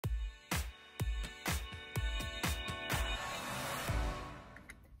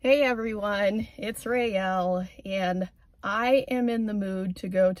Hey everyone, it's Raelle, and I am in the mood to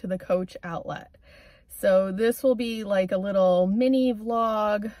go to the Coach outlet. So this will be like a little mini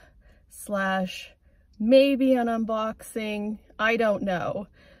vlog slash maybe an unboxing, I don't know.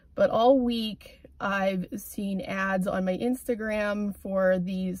 But all week I've seen ads on my Instagram for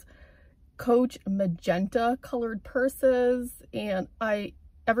these Coach magenta colored purses, and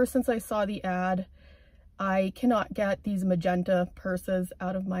ever since I saw the ad, I cannot get these magenta purses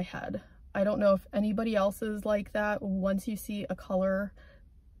out of my head. I don't know if anybody else is like that. Once you see a color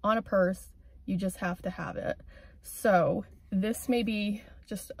on a purse, you just have to have it. So this may be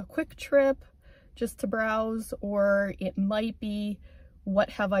just a quick trip just to browse, or it might be what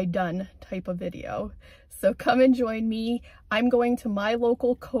have I done type of video. So come and join me. I'm going to my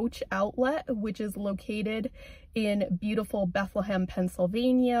local Coach outlet, which is located in beautiful Bethlehem,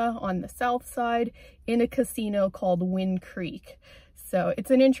 Pennsylvania on the south side in a casino called Wind Creek. So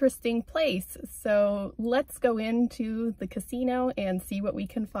it's an interesting place. So let's go into the casino and see what we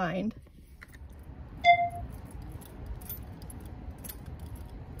can find.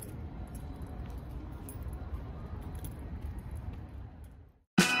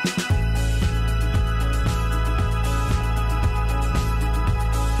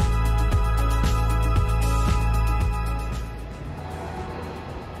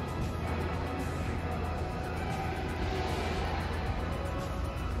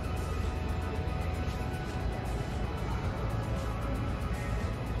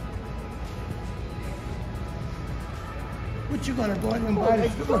 What you gonna go in and buy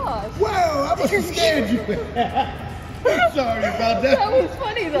this? Gosh. Whoa, I must have scared you. I'm sorry about that. That was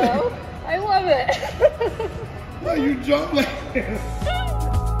funny though. I love it. No, you jumped like this.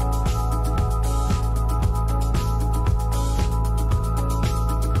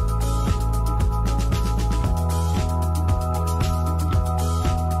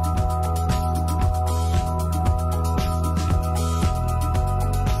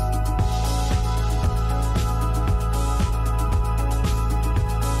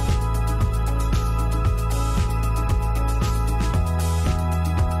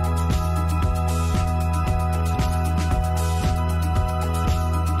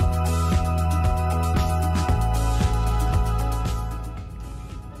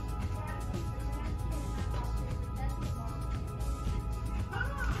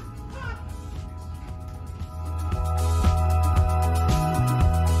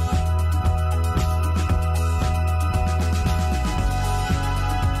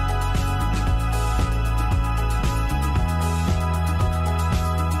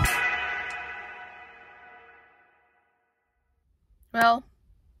 Well,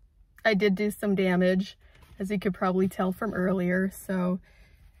 I did do some damage, as you could probably tell from earlier, so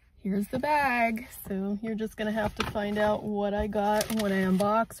here's the bag. So you're just gonna have to find out what I got when I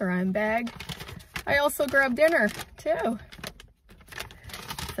unbox or unbag. I also grabbed dinner too.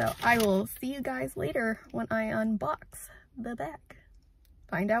 So I will see you guys later when I unbox the bag.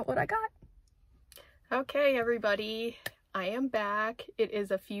 Find out what I got. Okay, everybody. I am back. It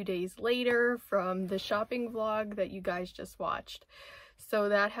is a few days later from the shopping vlog that you guys just watched. So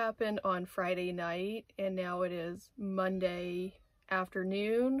that happened on Friday night, and now it is Monday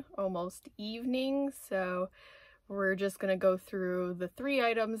afternoon, almost evening. So we're just gonna go through the 3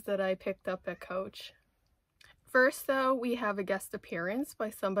 items that I picked up at Coach. First though, we have a guest appearance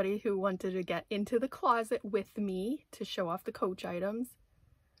by somebody who wanted to get into the closet with me to show off the Coach items.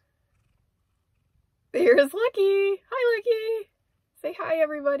 There's Lucky! Hi, Lucky! Say hi,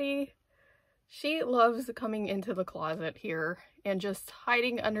 everybody! She loves coming into the closet here and just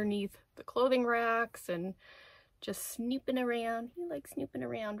hiding underneath the clothing racks and just snooping around. You like snooping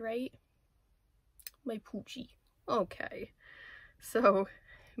around, right? My poochie. Okay. So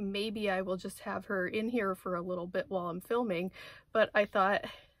maybe I will just have her in here for a little bit while I'm filming, but I thought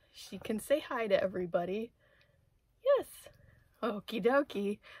she can say hi to everybody. Yes. Okie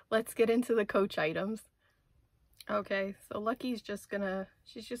dokie. Let's get into the Coach items. Okay, so Lucky's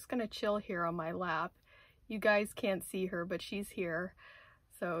she's just gonna chill here on my lap. You guys can't see her, but she's here.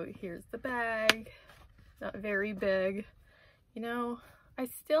 So here's the bag. Not very big. You know, I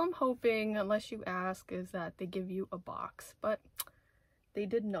still am hoping, unless you ask, is that they give you a box, but they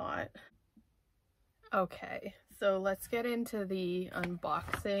did not. Okay, so let's get into the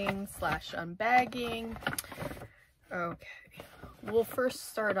unboxing slash unbagging. Okay. We'll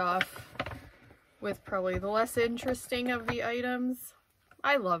first start off with probably the less interesting of the items.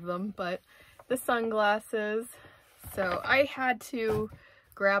 I love them, but the sunglasses. So I had to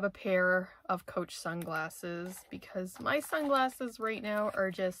grab a pair of Coach sunglasses because my sunglasses right now are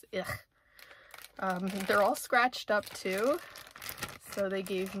just ugh. They're all scratched up too. So they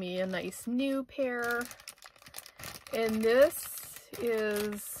gave me a nice new pair. And this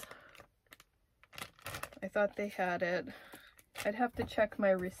is, I thought they had it. I'd have to check my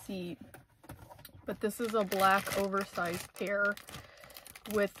receipt. But this is a black oversized pair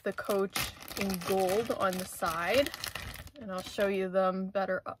with the Coach in gold on the side. And I'll show you them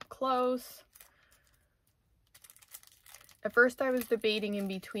better up close. At first I was debating in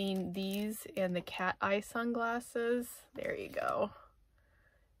between these and the cat eye sunglasses. There you go.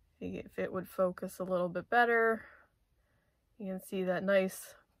 If it would focus a little bit better. You can see that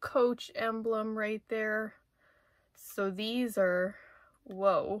nice Coach emblem right there. So these are,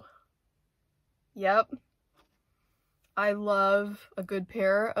 whoa. Yep. I love a good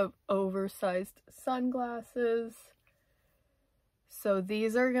pair of oversized sunglasses. So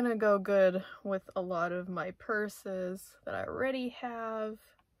these are gonna go good with a lot of my purses that I already have.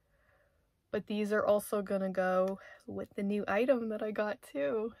 But these are also gonna go with the new item that I got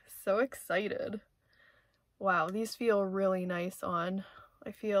too. So excited. Wow, these feel really nice on.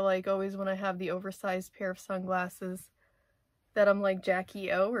 I feel like always when I have the oversized pair of sunglasses that I'm like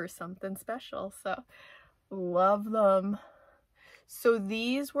Jackie O or something special. So love them. So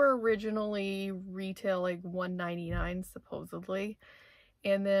these were originally retail like $1.99 supposedly.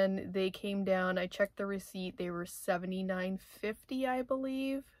 And then they came down, I checked the receipt, they were $79.50 I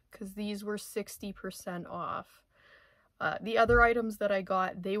believe, because these were 60% off. The other items that I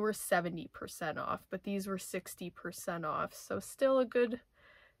got, they were 70% off, but these were 60% off. So still a good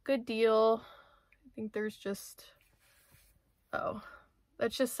deal. I think there's just, oh,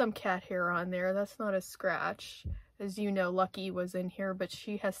 that's just some cat hair on there. That's not a scratch. As you know, Lucky was in here, but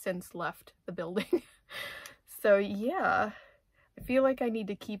she has since left the building. So yeah, I feel like I need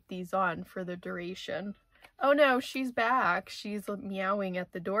to keep these on for the duration. Oh no, she's back. She's meowing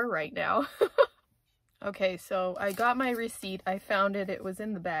at the door right now. Okay, so I got my receipt. I found it. It was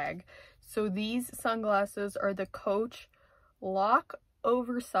in the bag. So these sunglasses are the Coach Lock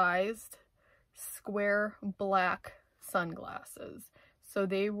Oversized Square Black sunglasses. So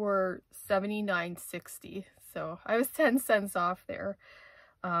they were $79.60. So I was 10 cents off there.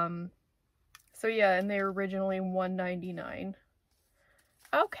 So yeah, and they were originally $1.99.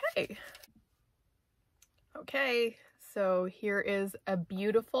 Okay. Okay, so here is a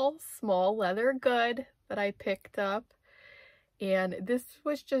beautiful small leather good that I picked up. And this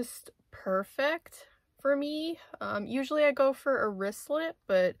was just perfect for me. Usually I go for a wristlet,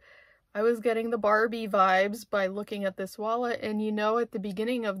 but I was getting the Barbie vibes by looking at this wallet. And you know, at the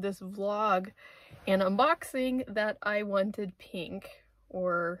beginning of this vlog and unboxing that I wanted pink,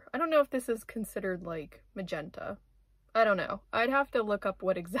 or I don't know if this is considered like magenta. I don't know. I'd have to look up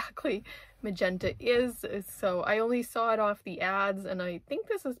what exactly magenta is. So I only saw it off the ads, and I think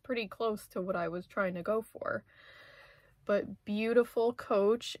this is pretty close to what I was trying to go for. But beautiful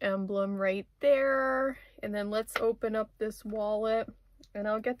Coach emblem right there. And then let's open up this wallet, and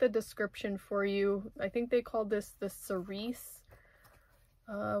I'll get the description for you. I think they called this the Cerise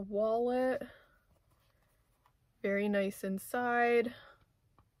wallet. Very nice inside.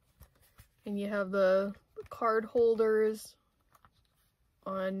 And you have the card holders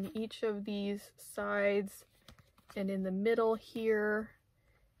on each of these sides and in the middle here.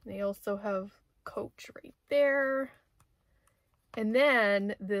 They also have Coach right there. And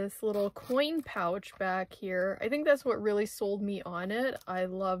then this little coin pouch back here. I think that's what really sold me on it. I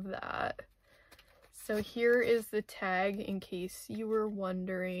love that. So here is the tag in case you were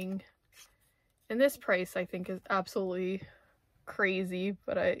wondering. And this price I think is absolutely crazy,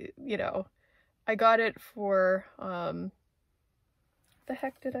 but I got it for, the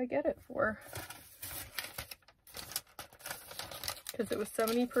heck did I get it for? Because it was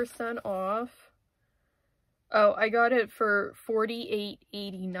 70% off. Oh, I got it for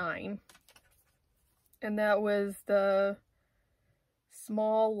 $48.89. And that was the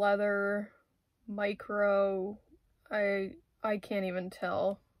small leather micro, I can't even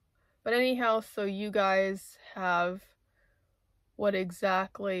tell. But anyhow, so you guys have what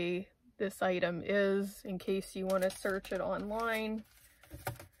exactly this item is in case you want to search it online.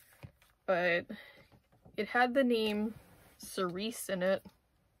 But it had the name Cerise in it.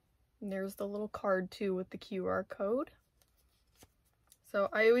 And there's the little card too with the QR code. So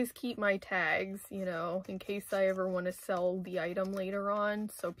I always keep my tags, you know, in case I ever want to sell the item later on,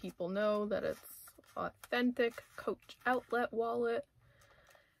 so people know that it's authentic Coach outlet wallet.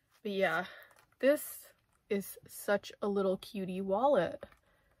 But yeah, this is such a little cutie wallet.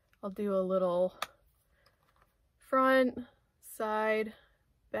 I'll do a little front, side,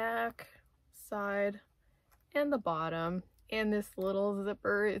 back, side, and the bottom. And this little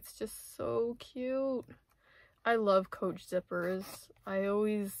zipper, it's just so cute. I love Coach zippers. I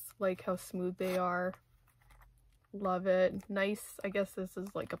always like how smooth they are. Love it. Nice. I guess this is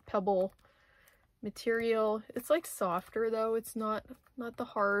like a pebble material. It's like softer though. It's not the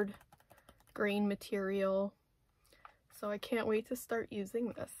hard grain material. So I can't wait to start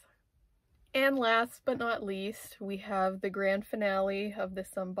using this. And last but not least, we have the grand finale of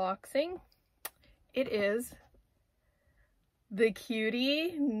this unboxing. It is the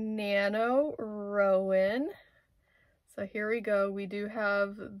Cutie Nano Rowan. So here we go. We do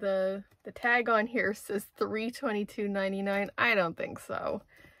have the tag on here says $322.99. I don't think so.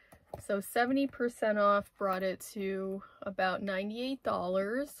 So 70% off brought it to about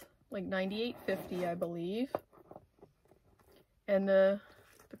 $98, like $98.50 I believe. And the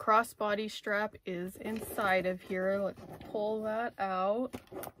crossbody strap is inside of here. Let's pull that out.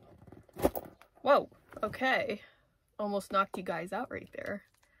 Whoa, okay. Almost knocked you guys out right there.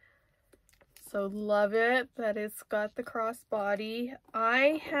 So love it that it's got the crossbody.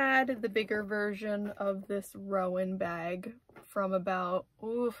 I had the bigger version of this Rowan bag from about,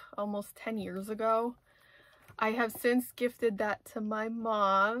 almost 10 years ago. I have since gifted that to my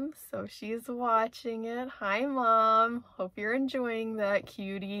mom, so she's watching it. Hi Mom, hope you're enjoying that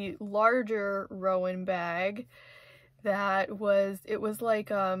cutie larger Rowan bag. It was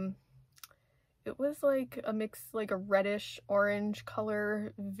like a mix, like a reddish orange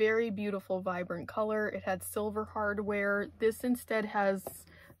color, very beautiful vibrant color. It had silver hardware. This instead has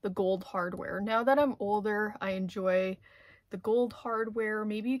the gold hardware. Now that I'm older, I enjoy the gold hardware,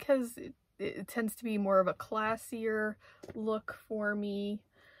 maybe because it tends to be more of a classier look for me.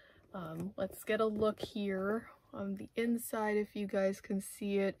 Let's get a look here on the inside if you guys can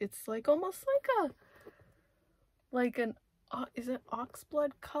see it. It's like almost like an is it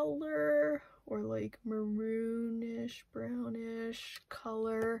oxblood color or like maroonish brownish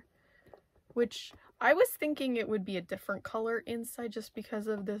color, which I was thinking it would be a different color inside just because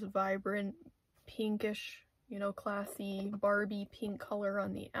of this vibrant pinkish, you know, classy Barbie pink color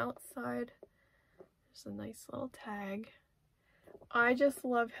on the outside. There's a nice little tag. I just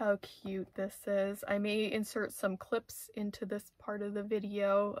love how cute this is. I may insert some clips into this part of the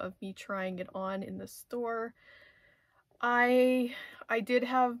video of me trying it on in the store. I did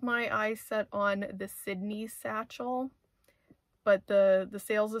have my eye set on the Sydney satchel, but the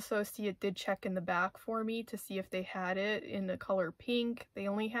sales associate did check in the back for me to see if they had it in the color pink. They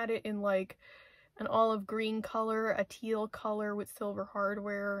only had it in like an olive green color, a teal color with silver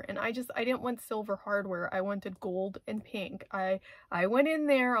hardware, and I didn't want silver hardware. I wanted gold and pink. I went in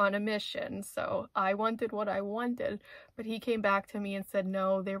there on a mission, so I wanted what I wanted, but he came back to me and said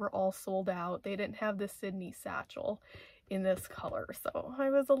no, they were all sold out. They didn't have the Sydney satchel in this color, so I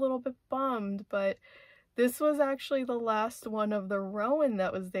was a little bit bummed, but this was actually the last one of the Rowan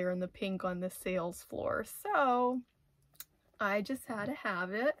that was there in the pink on the sales floor, so I just had to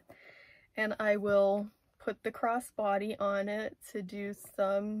have it. And I will put the crossbody on it to do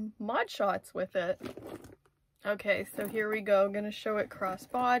some mod shots with it. Okay, so here we go. I'm going to show it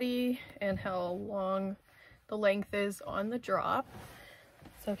crossbody and how long the length is on the drop.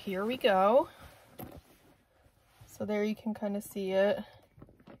 So here we go. So there you can kind of see it.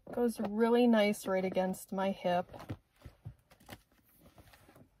 It goes really nice right against my hip.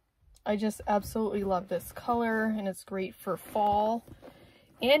 I just absolutely love this color, and it's great for fall.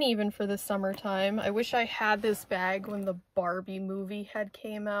 And even for the summertime. I wish I had this bag when the Barbie movie had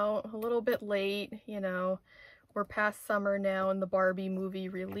came out. A little bit late, you know. We're past summer now and the Barbie movie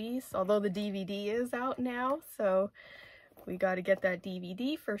release. Although the DVD is out now, so we got to get that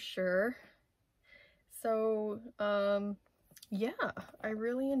DVD for sure. So, yeah, I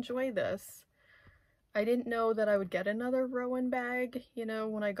really enjoy this. I didn't know that I would get another Rowan bag, you know,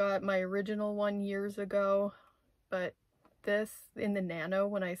 when I got my original one years ago. But this in the nano,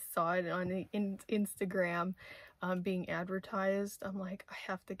 when I saw it on the Instagram being advertised, I'm like, I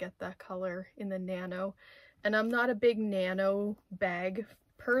have to get that color in the nano. And I'm not a big nano bag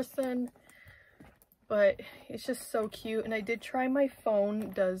person, but it's just so cute. And I did try, my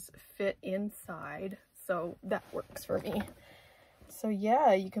phone does fit inside, so that works for me. So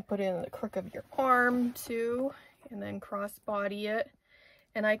yeah, you can put it in the crook of your arm too, and then crossbody it.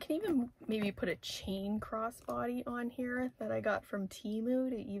 And I can even maybe put a chain crossbody on here that I got from Temu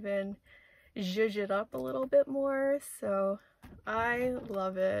to even zhuzh it up a little bit more. So I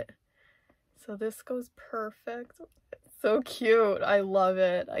love it. So this goes perfect. It's so cute. I love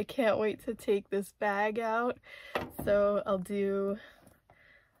it. I can't wait to take this bag out. So I'll do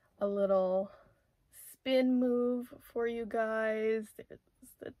a little spin move for you guys. There's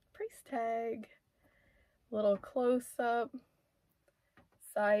the price tag. Little close up.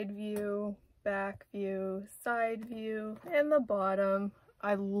 Side view, back view, side view, and the bottom.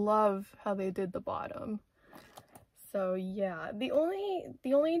 I love how they did the bottom. So yeah, the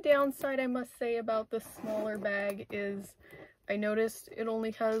only downside I must say about this smaller bag is I noticed it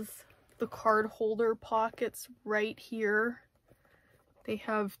only has the card holder pockets right here. They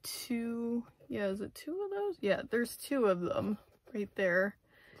have two, yeah, is it two of those? Yeah, there's two of them right there.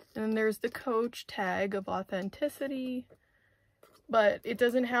 And then there's the Coach tag of authenticity, but it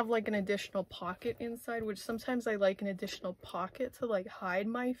doesn't have like an additional pocket inside, which sometimes I like an additional pocket to like hide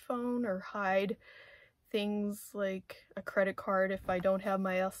my phone or hide things like a credit card if I don't have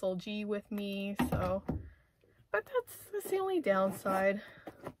my SLG with me. So, but that's the only downside.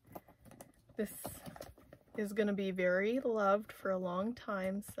 This is going to be very loved for a long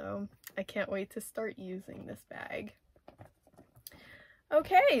time, so I can't wait to start using this bag.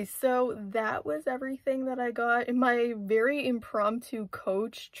 Okay, so that was everything that I got in my very impromptu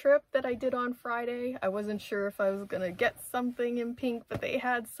Coach trip that I did on Friday. I wasn't sure if I was gonna get something in pink, but they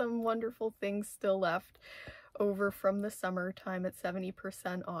had some wonderful things still left over from the summertime at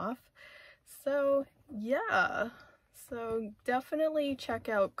 70% off. So yeah, so definitely check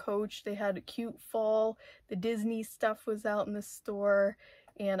out Coach. They had a cute fall. The Disney stuff was out in the store.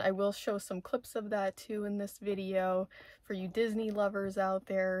 And I will show some clips of that too in this video for you Disney lovers out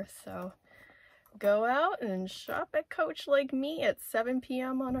there. So go out and shop at Coach like me at 7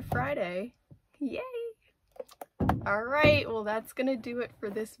 p.m. on a Friday. Yay! Alright, well that's gonna do it for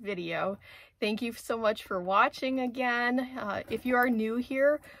this video. Thank you so much for watching again. If you are new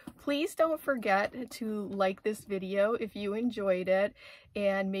here, please don't forget to like this video if you enjoyed it,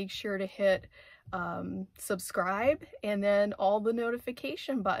 and make sure to hit subscribe and then all the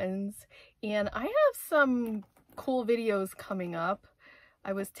notification buttons. And I have some cool videos coming up.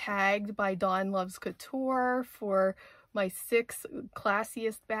 I was tagged by Dawn Loves Couture for my 6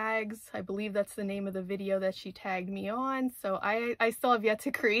 classiest bags. I believe that's the name of the video that she tagged me on. So I still have yet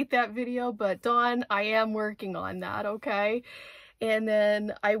to create that video, but Dawn, I am working on that, okay? And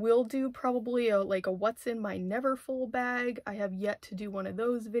then I will do probably a what's in my never full bag. I have yet to do one of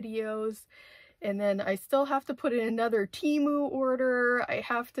those videos. And then I still have to put in another Temu order. I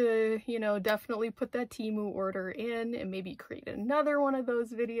have to, you know, definitely put that Temu order in and maybe create another one of those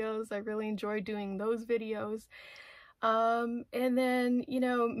videos. I really enjoy doing those videos. And then, you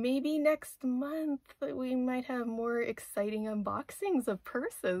know, maybe next month we might have more exciting unboxings of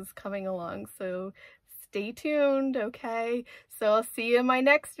purses coming along. So stay tuned, okay? So I'll see you in my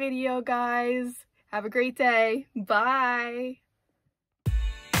next video, guys. Have a great day. Bye.